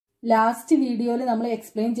Last വീഡിയോയിൽ നമ്മൾ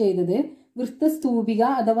explain ചെയ്തത് വൃത്തസ്തൂപിക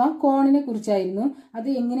അഥവാ കോണിനെ കുറിച്ചായിരുന്നു. അത്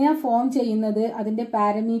എങ്ങനെയാ ഫോം ചെയ്യുന്നത്, അതിന്റെ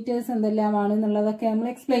പാരാമീറ്റേഴ്സ് എന്തെല്ലാമാണ് എന്നുള്ളതൊക്കെ നമ്മൾ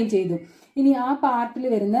എക്സ്പ്ലെയിൻ ചെയ്തു. ഇനി ആ പാർട്ടിൽ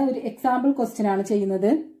വരുന്ന ഒരു എക്സാമ്പിൾ ക്വസ്റ്റ്യൻ ആണ്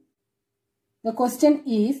ചെയ്യുന്നത്. The question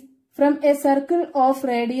is, from a circle of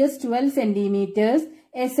radius 12 centimeters,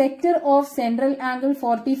 a sector of central angle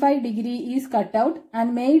 45 degree is cut out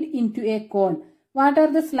and made into a cone. What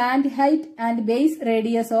are the slant height and base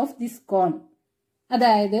radius of this cone?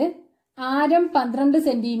 അതായത് ആരം 12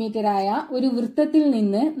 centimetre ആയ ഒരു വൃത്തത്തിൽ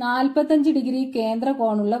നിന്ന് 45 degree കേന്ദ്ര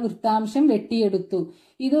കോണുള്ള വൃത്താംശം വെട്ടിയെടുത്തു.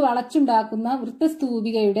 ഇത് വളച്ചുണ്ടാക്കുന്ന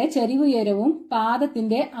വൃത്തസ്തൂപികയുടെ ചരിവുയരവും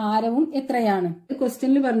പാദത്തിന്റെ ആരവും എത്രയാണ്?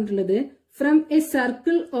 ക്വസ്റ്റ്യനിൽ പറഞ്ഞിട്ടുള്ളത് from a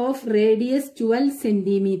circle of radius 12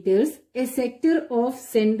 centimeters, a sector of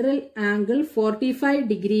central angle 45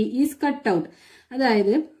 degree is cut out.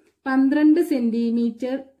 അതായത് 12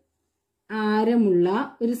 സെന്റിമീറ്റർ ആരമുള്ള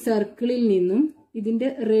ഒരു സർക്കിളിൽ നിന്നും ഇതിന്റെ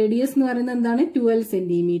റേഡിയസ് എന്ന് പറയുന്നത് എന്താണ്? 12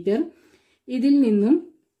 സെന്റിമീറ്റർ. ഇതിൽ നിന്നും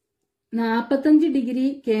 45 ഡിഗ്രി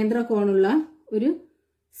കേന്ദ്ര കോണുള്ള ഒരു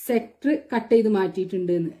സെക്ടർ കട്ട് ചെയ്ത്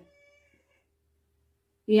മാറ്റിയിട്ടുണ്ട്.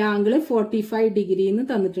 ഈ ആംഗിള് 45 ഡിഗ്രി എന്ന്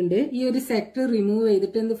തന്നിട്ടുണ്ട്. ഈ ഒരു സെക്ടർ റിമൂവ്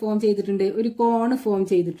ചെയ്തിട്ട് എന്ത് ഫോം ചെയ്തിട്ടുണ്ട്? ഒരു കോണ് ഫോം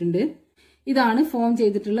ചെയ്തിട്ടുണ്ട്. ഇതാണ് ഫോം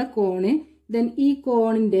ചെയ്തിട്ടുള്ള കോണ്. ദെൻ ഈ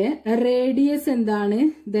കോണിന്റെ റേഡിയസ് എന്താണ്,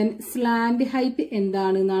 ദെൻ സ്ലാന്റ് ഹൈറ്റ്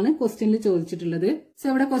എന്താണ് എന്നാണ് ക്വസ്റ്റ്യനിൽ ചോദിച്ചിട്ടുള്ളത്. സോ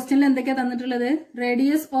ഇവിടെ ക്വസ്റ്റ്യനിൽ എന്തൊക്കെയാ തന്നിട്ടുള്ളത്?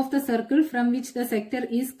 Radius of the circle from which the sector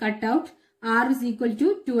is cut out r is equal to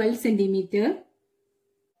 12 centimetre.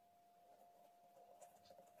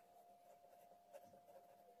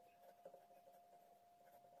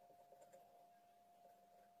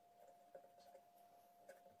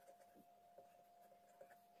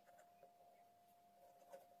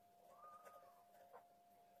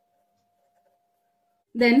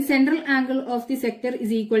 Then central angle of the sector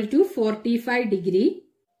is equal to 45 degree.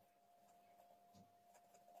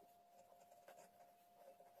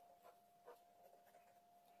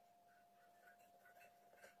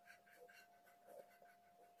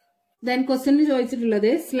 Then question is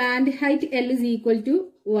ചോദിച്ചിട്ടുള്ളത് slant height L is equal to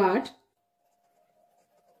what?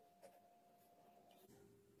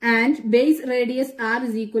 And base radius R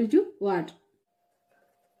is equal to what?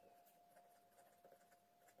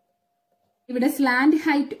 ഇവിടെ slant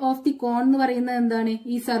height of the കോൺ എന്ന് പറയുന്നത് എന്താണ്?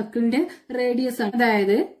 ഈ സർക്കിളിന്റെ radius ആണ്.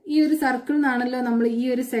 അതായത് ഈ ഒരു സർക്കിൾ നിന്നാണല്ലോ നമ്മൾ ഈ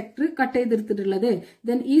ഒരു സെക്ടർ കട്ട് ചെയ്തെടുത്തിട്ടുള്ളത്.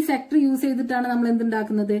 ദെൻ ഈ സെക്ടർ യൂസ് ചെയ്തിട്ടാണ് നമ്മൾ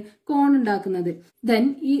എന്തുണ്ടാക്കുന്നത്? കോൺ ഉണ്ടാക്കുന്നത്. ദെൻ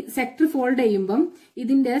ഈ സെക്ടർ ഫോൾഡ് ചെയ്യുമ്പം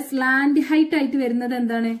ഇതിന്റെ സ്ലാന്റ് ഹൈറ്റ് ആയിട്ട് വരുന്നത്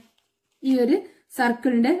എന്താണ്? ഈ ഒരു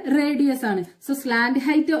സർക്കിളിന്റെ റേഡിയസ് ആണ്. So slant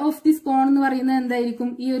height of this കോൺ എന്ന് പറയുന്നത്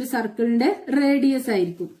എന്തായിരിക്കും? ഈ ഒരു സർക്കിളിന്റെ റേഡിയസ്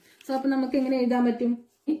ആയിരിക്കും. സോ അപ്പൊ നമുക്ക് എങ്ങനെ എഴുതാൻ പറ്റും?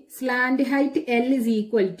 Slant height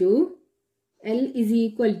L is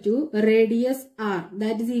equal to radius R.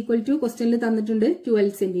 That is equal to ക്വസ്റ്റ്യനിൽ തന്നിട്ടുണ്ട്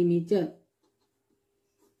 12 സെന്റിമീറ്റർ.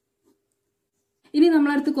 ഇനി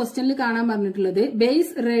നമ്മളടുത്ത് ക്വസ്റ്റ്യനിൽ കാണാൻ പറഞ്ഞിട്ടുള്ളത്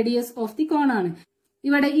ബേസ് റേഡിയസ് ഓഫ് ദി കോൺ ആണ്.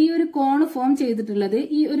 ഇവിടെ ഈ ഒരു കോൺ ഫോം ചെയ്തിട്ടുള്ളത്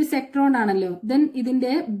ഈ ഒരു സെക്ടർ ആണല്ലോ. ദെൻ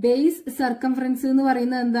ഇതിന്റെ ബേസ് സർക്കംഫറൻസ് എന്ന്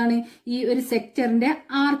പറയുന്നത് എന്താണ്? ഈ ഒരു സെക്ടറിന്റെ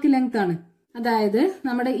ആർക്ക് ലെങ്ത് ആണ്. അതായത്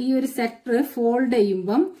നമ്മുടെ ഈ ഒരു സെക്ടർ ഫോൾഡ്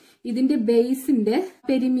ചെയ്യുമ്പം ഇതിന്റെ ബേസിന്റെ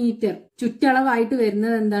പെരിമീറ്റർ ചുറ്റളവായിട്ട്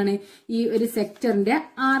വരുന്നത് എന്താണ്? ഈ ഒരു സെക്ടറിന്റെ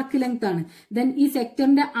ആർക്ക് ലെങ്ത് ആണ്. ദെൻ ഈ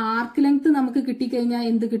സെക്ടറിന്റെ ആർക്ക് ലെങ്ത് നമുക്ക് കിട്ടിക്കഴിഞ്ഞാൽ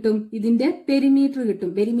എന്ത് കിട്ടും? ഇതിന്റെ പെരിമീറ്റർ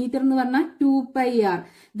കിട്ടും. പെരിമീറ്റർ എന്ന് പറഞ്ഞാൽ 2πr.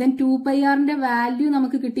 ദെൻ 2πrന്റെ വാല്യൂ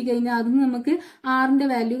നമുക്ക് കിട്ടിക്കഴിഞ്ഞാൽ അതിന് നമുക്ക് ആറിന്റെ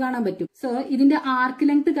വാല്യൂ കാണാൻ പറ്റും. സോ ഇതിന്റെ ആർക്ക്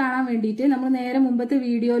ലെങ്ത് കാണാൻ വേണ്ടിയിട്ട് നമ്മൾ നേരെ മുമ്പത്തെ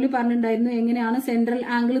വീഡിയോയിൽ പറഞ്ഞിട്ടുണ്ടായിരുന്നു എങ്ങനെയാണ് സെൻട്രൽ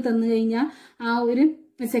ആംഗിൾ തന്നു കഴിഞ്ഞാൽ ആ ഒരു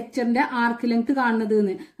സെക്ടറിന്റെ ആർക്ക് ലെങ്ത് കാണുന്നത്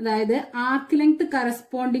എന്ന്. അതായത് arc length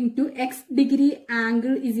corresponding to X degree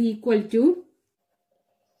angle is equal to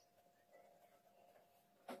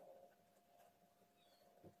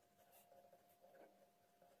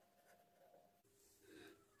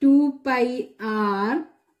 2πr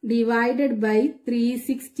divided by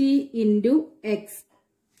 360 into x.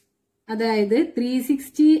 അതായത്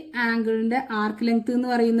 360 ആംഗിളിന്റെ ആർക്ക് ലെങ്ത് എന്ന്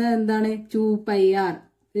പറയുന്നത് എന്താണ്? 2πr.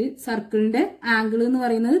 സർക്കിളിന്റെ ആംഗിൾ എന്ന്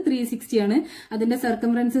പറയുന്നത് 360 ആണ്. അതിന്റെ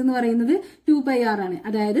സർക്കംഫറൻസ് എന്ന് പറയുന്നത് 2πr ആണ്.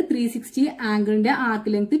 അതായത് 360 ആംഗിളിന്റെ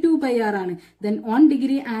ആർക്ക് ലെങ്ത് 2πr ആണ്. ദെൻ 1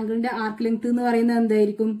 ഡിഗ്രി ആംഗിളിന്റെ ആർക്ക് ലെങ്ത് എന്ന് പറയുന്നത്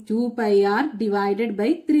എന്തായിരിക്കും? 2πr divided by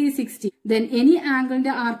 360. Then any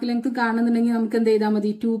ആംഗിളിന്റെ arc length കാണുന്നുണ്ടെങ്കിൽ നമുക്ക് എന്ത് ചെയ്താൽ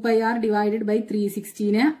മതി? 2πr ഡിവൈഡഡ് ബൈ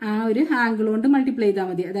 360നെ ആ ഒരു ആംഗിൾ കൊണ്ട് മൾട്ടിപ്ലൈ ചെയ്താൽ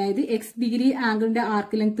മതി. അതായത് എക്സ് ഡിഗ്രി ആംഗിളിന്റെ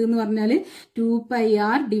ആർക്ക് ലെങ്ത് എന്ന് പറഞ്ഞാൽ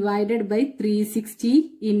 2πr divided by 360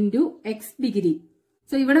 into X degree.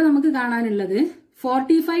 So ഇവിടെ നമുക്ക് കാണാനുള്ളത്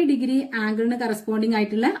 45 ഡിഗ്രി ആംഗിളിന് കറസ്പോണ്ടിങ്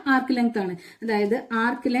ആയിട്ടുള്ള ആർക്ക് ലെങ്ത് ആണ്. അതായത്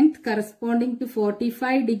arc length corresponding to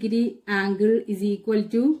 45 degree angle is equal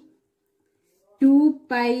to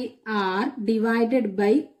 2πr divided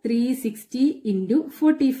by 360 into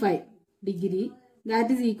 45 degree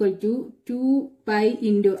that is equal to 2 pi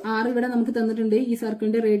into r ഇവിടെ നമുക്ക് തന്നിട്ടുണ്ട്. ഈ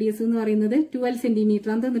സർക്കിളിന്റെ റേഡിയസ് എന്ന് പറയുന്നത് 12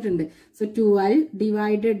 സെന്റിമീറ്റർ ആണ് തന്നിട്ടുണ്ട്. So 12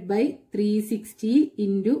 divided by 360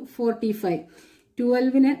 into 45.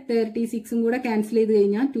 12ന് 36ഉം കൂടെ ക്യാൻസൽ ചെയ്ത്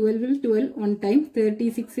കഴിഞ്ഞാൽ 12ൽ 12 1 ടൈം,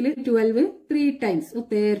 36ൽ 12 3 ടൈംസ്, സോ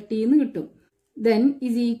 30 എന്ന് കിട്ടും. Then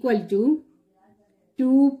is equal to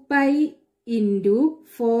 2 pi into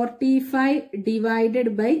 45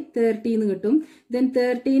 divided by 30 എന്ന് കിട്ടും. ദെൻ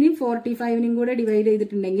 30നും 45നും കൂടെ ഡിവൈഡ്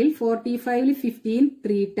ചെയ്തിട്ടുണ്ടെങ്കിൽ 45ൽ 15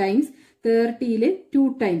 3 ടൈംസ്, 30ൽ 2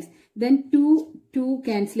 ടൈംസ്. ദെൻ 2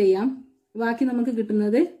 ക്യാൻസൽ ചെയ്യാം. ബാക്കി നമുക്ക്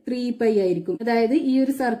കിട്ടുന്നത് 3 പൈ ആയിരിക്കും. അതായത് ഈ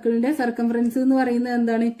ഒരു സർക്കിളിന്റെ സർക്കംഫറൻസ് എന്ന് പറയുന്നത്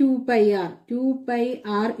എന്താണ്? 2 pi R. 2 pi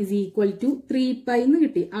R is equal to 3 pi എന്ന്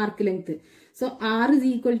കിട്ടി arc length. So R is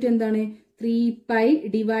equal to എന്താണ്? 3 പൈ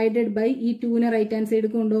ഡിവൈഡഡ് ബൈ ഈ 2നെ റൈറ്റ് ഹാൻഡ് സൈഡ്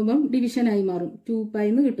കൊണ്ടുപോകുമ്പോൾ ഡിവിഷൻ ആയി മാറും. 2 പൈ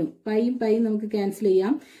എന്ന് കിട്ടും. പൈയും പൈയും നമുക്ക് ക്യാൻസൽ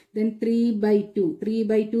ചെയ്യാം. ദെൻ 3/2.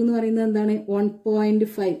 3/2 എന്ന് പറയുന്നത് എന്താണ്?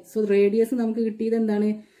 1.5. സോ റേഡിയസ് നമുക്ക് കിട്ടിയത് എന്താണ്?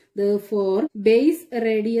 Therefore, base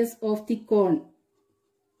radius of the cone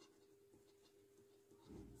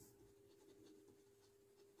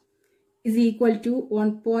is equal to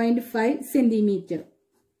 1.5 centimeter.